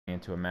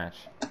into a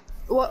match.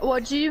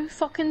 What'd you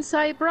fucking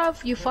say,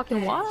 bruv? You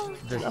fucking what?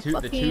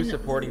 The two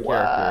supporting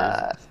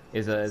characters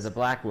is a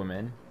black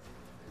woman.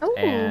 Ooh.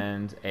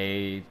 And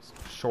a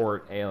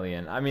short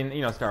alien. I mean,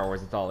 you know, Star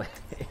Wars, it's all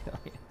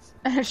aliens.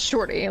 A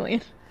short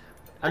alien.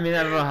 I mean,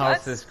 I don't know how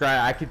else to describe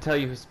it. I could tell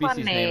you his species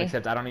funny. name,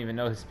 except I don't even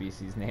know his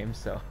species name,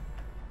 so.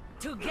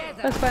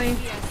 That's funny.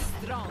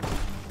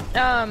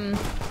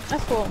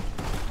 That's cool.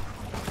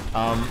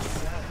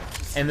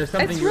 And there's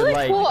something It's you really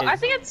like. cool. I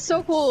think it's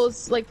so cool.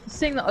 It's like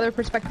seeing the other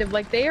perspective.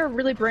 Like they are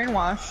really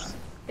brainwashed.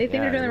 They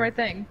think they're doing the right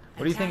thing.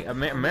 What do you think?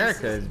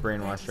 America is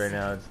brainwashed right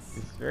now.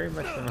 It's very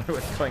much similar to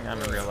what's going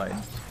on in real life.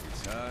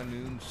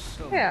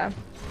 Yeah.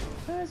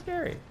 That's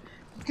scary.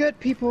 Good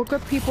people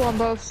on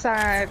both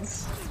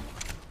sides.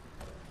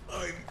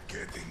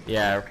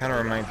 Yeah, it kind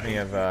of reminds me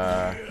of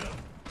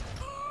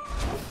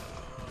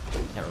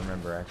can't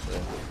remember actually.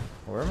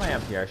 Well, where am I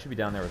up here? I should be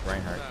down there with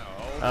Reinhardt.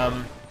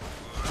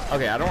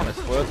 Okay, I don't want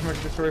to spoil too much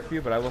of the story for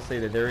you, but I will say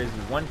that there is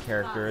one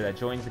character that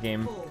joins the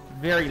game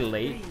very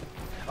late.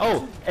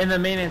 Oh, and the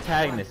main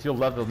antagonist. You'll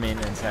love the main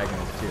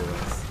antagonist too.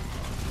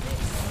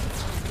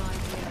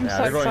 I'm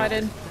so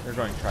excited. They're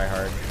going try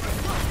hard.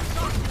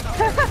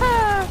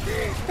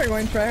 They're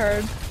going try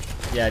hard.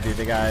 Yeah, dude,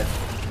 they got.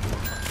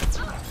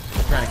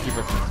 They're trying to keep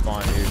us in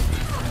spawn, dude.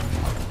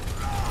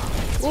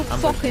 We'll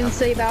fucking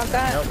see about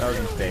that. Nope, that was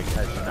a mistake.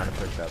 I should not have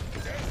pushed up.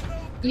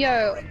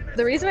 Yo,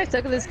 the reason I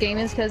suck at this game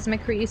is because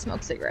McCree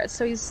smokes cigarettes,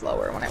 so he's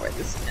slower when I wear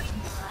this skin.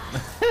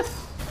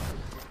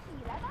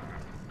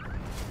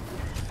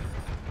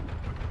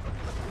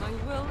 My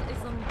will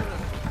is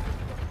unbroken.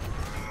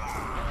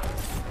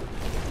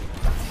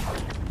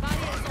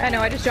 I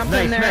know, I just jumped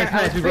in there.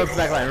 Nice. We broke the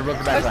back line. We broke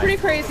the back line. That was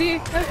pretty crazy.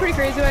 That was pretty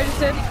crazy what I just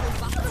did.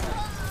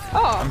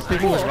 Oh, I'm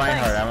speaking with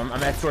Reinhardt.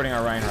 I'm escorting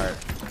our Reinhardt.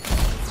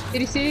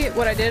 Did you see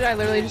what I did? I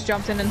literally just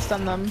jumped in and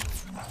stunned them.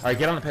 Alright,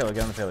 get on the payload,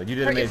 get on the payload. You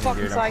did amazing,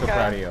 dude. I'm psycho. so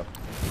proud of you.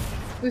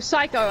 It was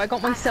psycho. I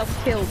got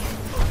myself killed.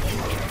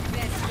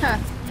 Huh.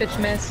 Bitch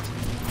missed.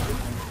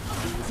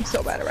 I'm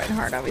so bad at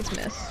Reinhardt. I always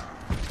miss.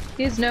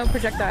 He has no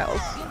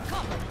projectiles.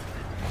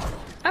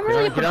 I'm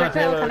really a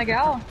projectile kind of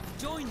gal.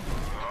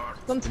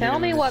 Don't tell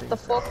me what the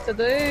fuck to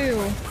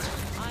do.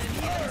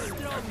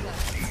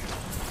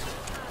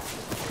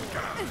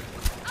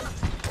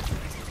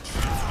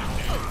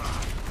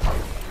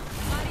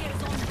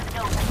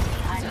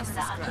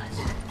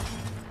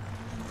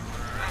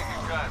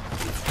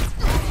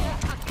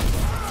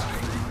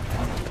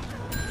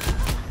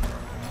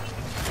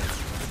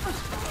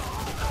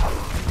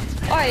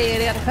 Oh,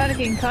 they got a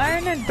panicking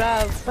corner,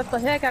 bruv. What the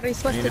heck are we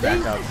supposed to do?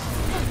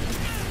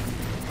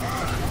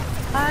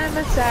 I'm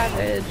a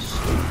savage.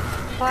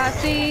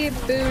 Classy,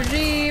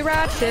 bougie,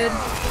 ratchet.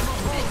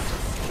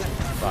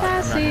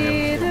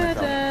 Classy, da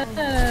da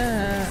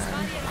da.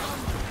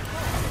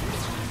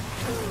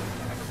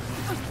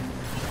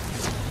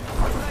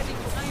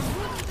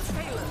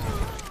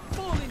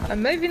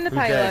 I'm moving the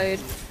payload.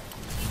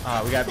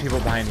 We got people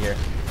behind here.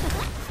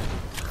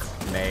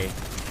 May.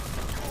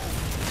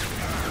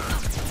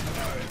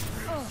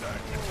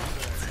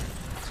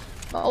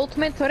 My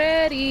ultimate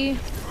ready.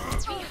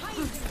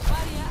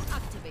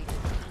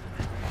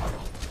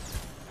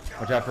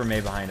 Watch out for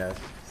May behind us.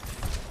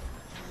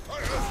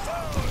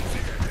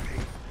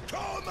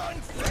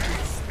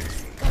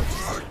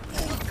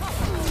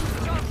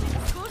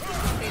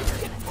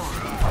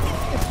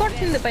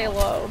 Escorting the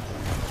payload.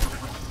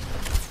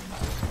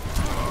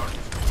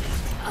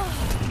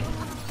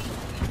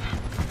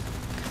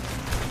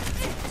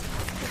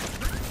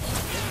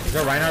 Is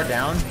our Reinhardt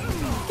down?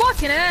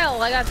 Fucking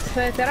hell, I got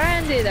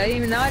surrounded. I didn't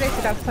even notice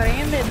I got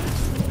surrounded.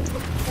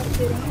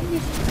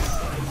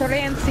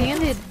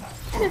 Surround-sounded.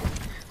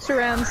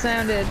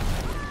 Surround-sounded.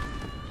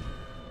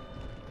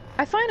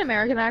 I find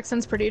American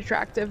accents pretty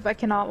attractive, I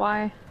cannot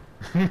lie.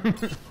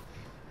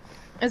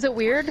 Is it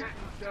weird?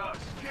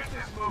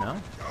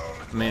 No?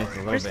 I mean, it's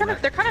a little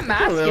bit. They're kind of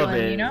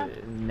masculine, you know?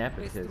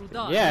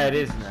 Nepotistic. Yeah, it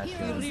is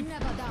masculine.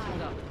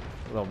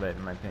 A little bit,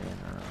 in my opinion.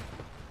 I don't know.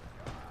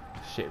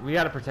 Shit, we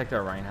gotta protect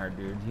our Reinhardt,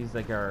 dude. He's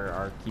like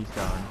our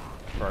keystone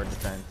for our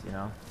defense, you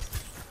know?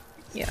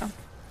 Yeah.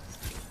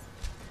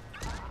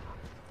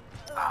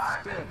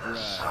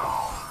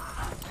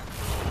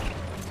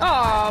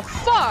 Oh,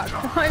 fuck!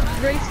 I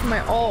wasted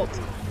my ult.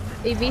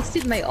 They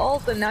wasted my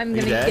ult and now I'm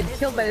gonna get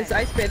killed by this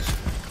ice bitch.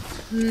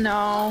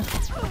 No.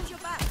 Thank you.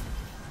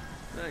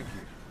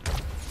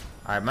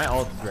 Alright, my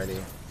ult is ready.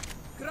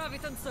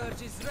 Graviton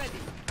surge is ready.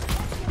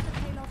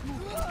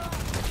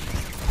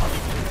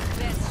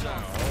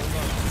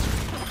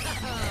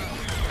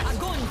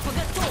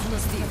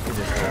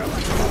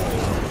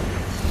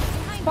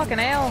 Fucking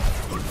hell.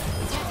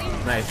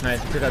 Nice.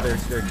 Took out their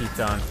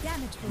keystone.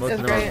 Most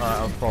of them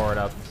are forward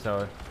up,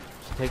 so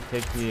take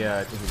the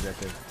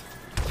objective.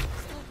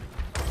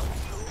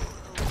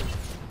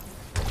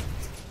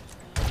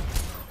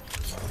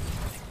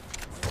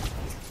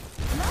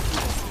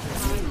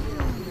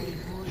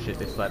 Shit,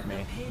 they slept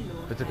me.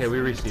 It's okay, we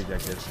reached the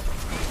objective.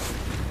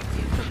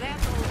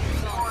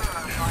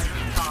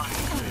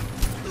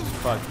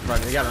 Fuck,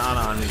 they got an Ana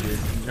on me, dude.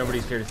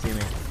 Nobody's here to see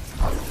me.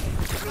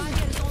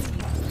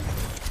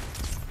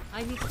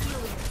 I need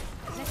healing.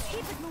 Let's keep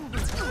it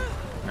moving.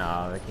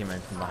 No, they came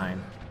in from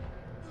behind.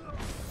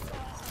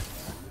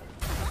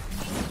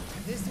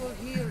 This will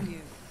heal you.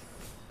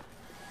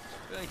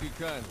 Thank you,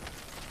 kind.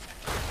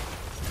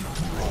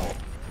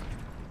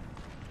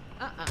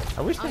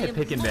 I wish they had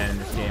pick and ban in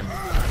this game.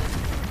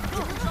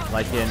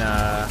 Like in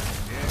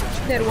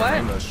Did what?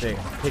 Rainbow Six,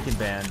 pick and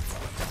ban.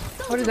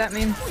 What does that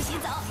mean?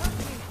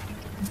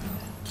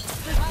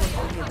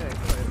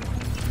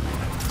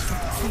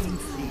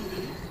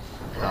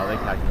 Oh, they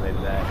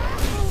calculated that.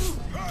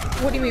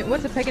 What do you mean?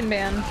 What's a pick and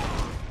ban?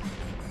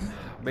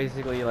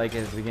 Basically, like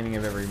at the beginning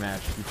of every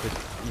match,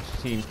 each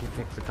team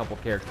picks a couple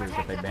characters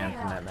that they ban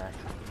from that match.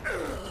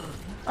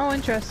 Oh,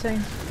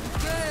 interesting.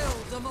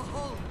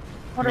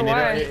 I Wonder mean,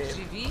 why.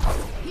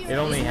 it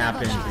only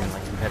happens in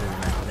like competitive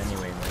matches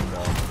anyway in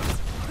Rainbow.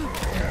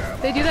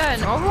 They do that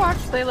in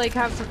Overwatch. They like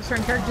have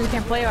certain characters you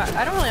can't play.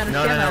 I don't really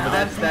No, understand that.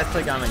 but that's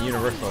like on a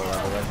universal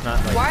level. That's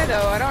not like Why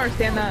though? I don't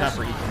understand it's that. not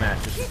for each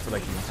match. It's just for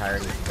like the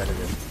entirely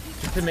competitive,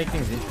 just to make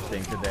things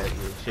interesting, so that it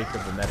shakes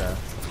up the meta.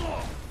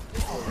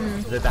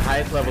 So at the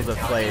highest levels of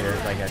play,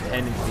 there's like a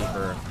tendency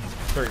for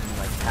certain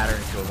like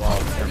patterns to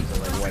evolve in terms of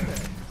like what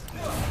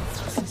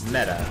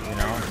meta, you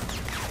know?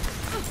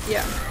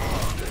 Yeah.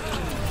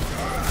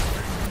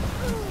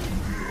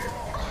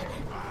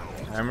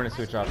 I'm gonna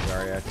switch off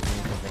Zarya because we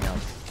need something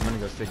else. I'm gonna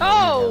go stick.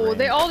 Oh,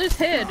 they all just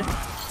hid.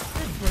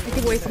 I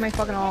keep wasting my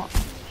fucking ult.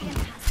 There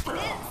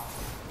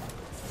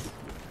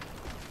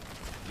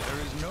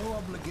is no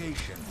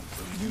obligation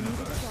for the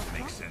universe to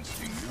make sense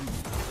to you.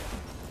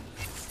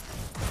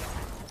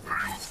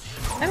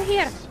 I'm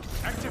here.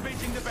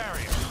 Activating the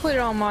barrier. Put it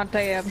on my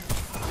tab.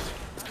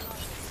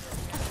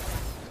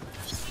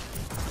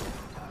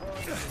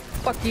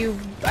 Fuck you,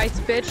 ice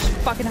bitch.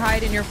 Fucking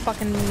hide in your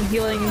fucking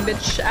healing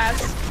bitch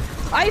ass.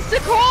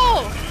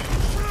 Icicle!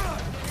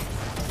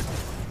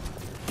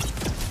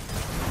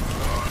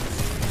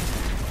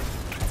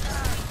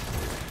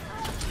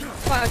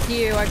 Fuck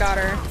you, I got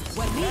her.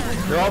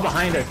 They're all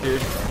behind us,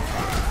 dude.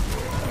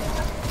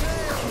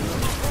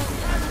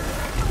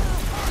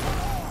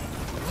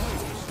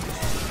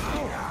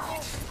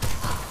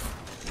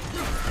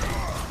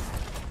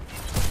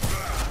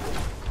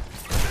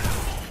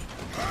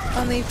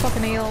 On the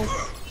fucking nails.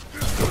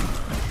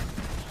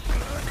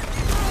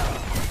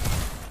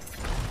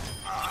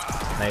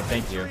 Hey,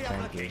 thank you,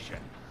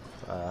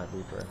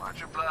 Reaper.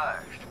 Much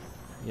obliged.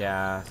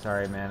 Yeah,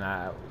 sorry,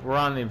 man. We're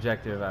on the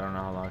objective. I don't know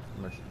how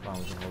much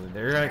longer we can hold it.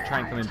 They're gonna try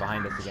and come in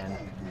behind us again.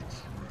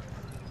 These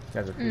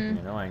guys are freaking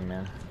annoying,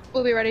 man.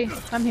 We'll be ready.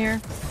 I'm here.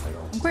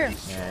 I'm queer.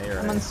 Yeah, you're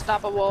I'm right.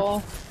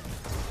 unstoppable.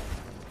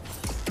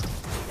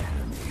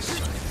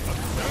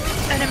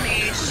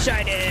 Enemy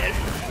sighted.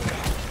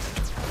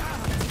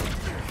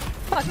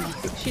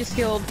 Fuck. She's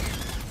healed.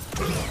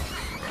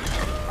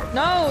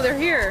 No, they're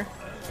here.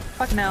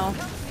 Fucking hell.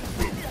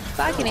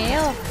 Fucking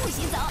hell.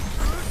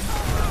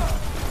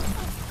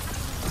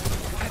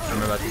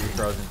 I'm about to be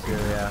frozen too,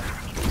 yeah.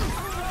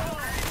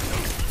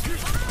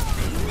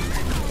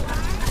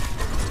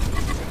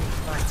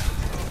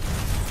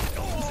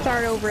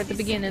 Start over at the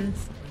beginning.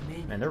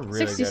 Man, they're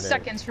really 60 good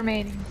seconds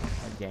remaining.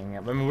 at ganging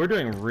up. I mean, we're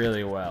doing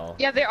really well.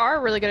 Yeah, they are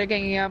really good at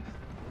ganging up.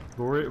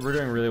 We're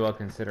doing really well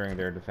considering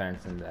their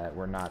defense and that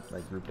we're not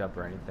like grouped up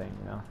or anything,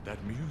 you know? That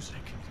music.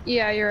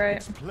 Yeah, you're right.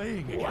 It's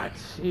playing again. What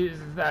is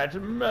that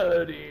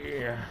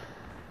melody?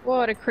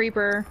 What a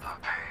creeper. The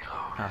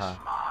payload Haha. is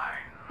mine.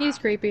 He's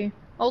creepy.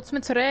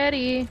 Ultimate's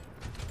ready.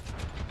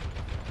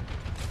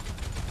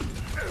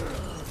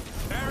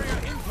 Barrier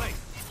in place.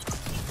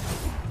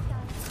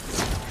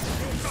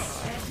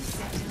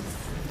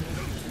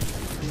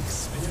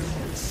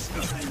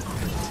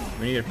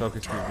 We need to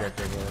focus the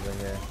objective a little bit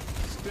here.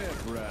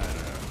 Step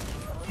rider.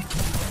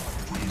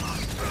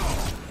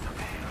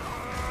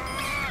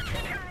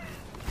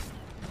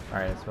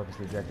 Alright, let's focus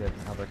the objective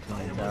and help our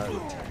teammates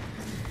out.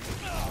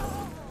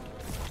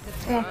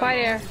 Come on, fight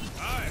air.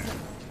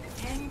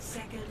 10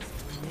 seconds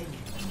remaining.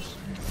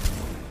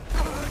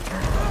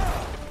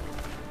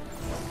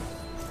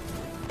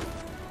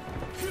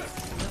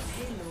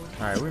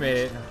 Alright, we made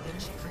it.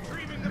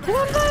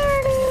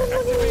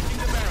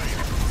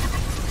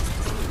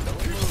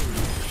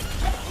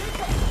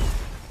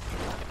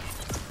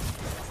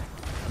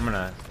 I'm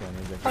gonna scan the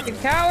objective. Fucking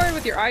coward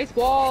with your ice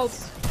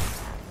walls.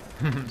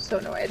 So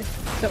annoyed.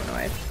 So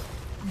annoyed.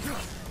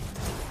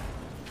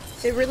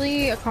 It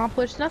really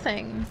accomplished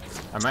nothing.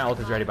 My ult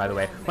is ready, by the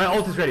way. My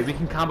ult is ready. We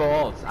can combo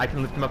ults. I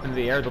can lift them up into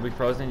the air. They'll be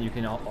frozen. You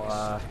can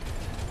stop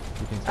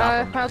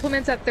them. My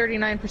ultimate's at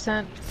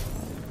 39%.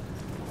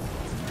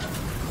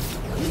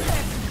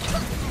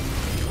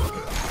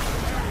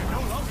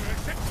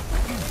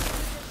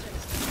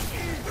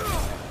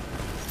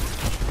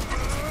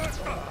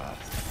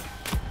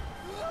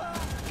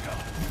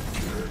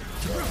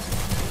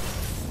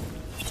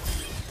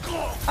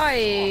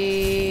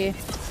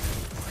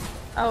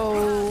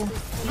 Oh,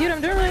 dude,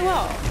 I'm doing really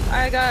well.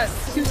 I got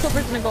 2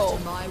 silvers and a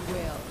gold, My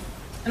will.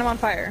 and I'm on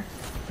fire.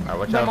 Alright,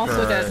 watch But I'm out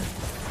also for dead.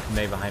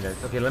 Mei behind us.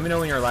 Okay, let me know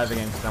when you're alive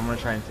again, because I'm gonna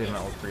try and save my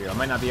ult for you. I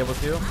might not be able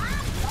to.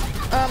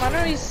 I don't know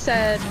what you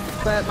said,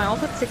 but my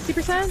ult's at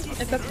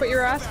 60%, if that's what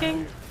you're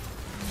asking.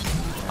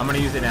 I'm gonna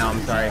use it now,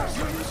 I'm sorry.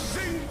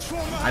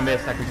 I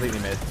missed, I completely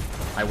missed.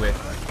 I whiffed.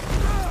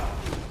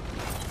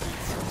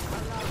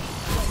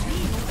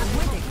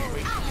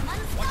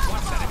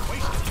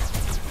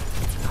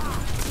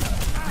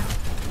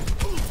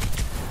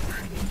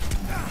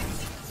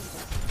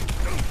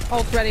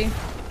 Ult ready.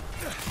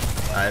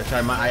 Alright,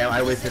 sorry,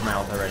 I wasted my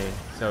ult already,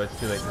 so it's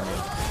too late for me.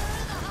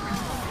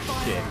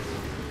 Shit.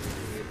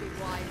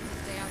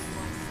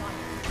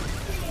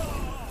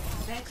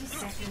 30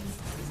 seconds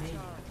remaining.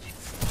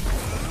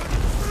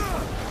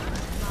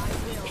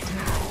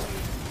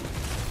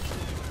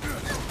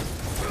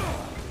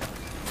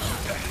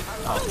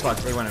 Oh fuck,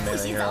 they went a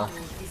melee hero.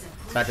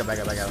 Back up, back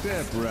up, back up.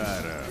 Step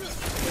right up.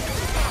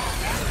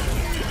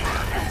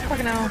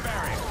 Fucking hell.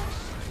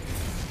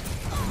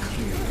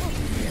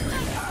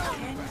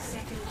 10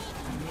 seconds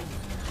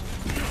remaining.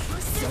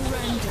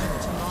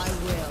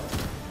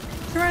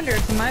 Surrender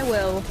to my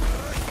will.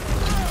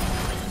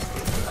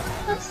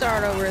 Let's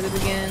start over at the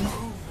beginning.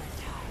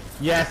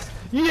 Yes!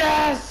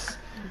 Yes!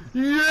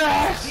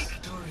 Yes!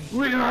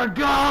 We are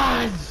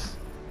gods!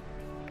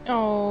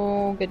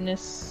 Oh,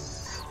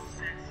 goodness.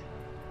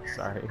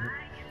 Sorry.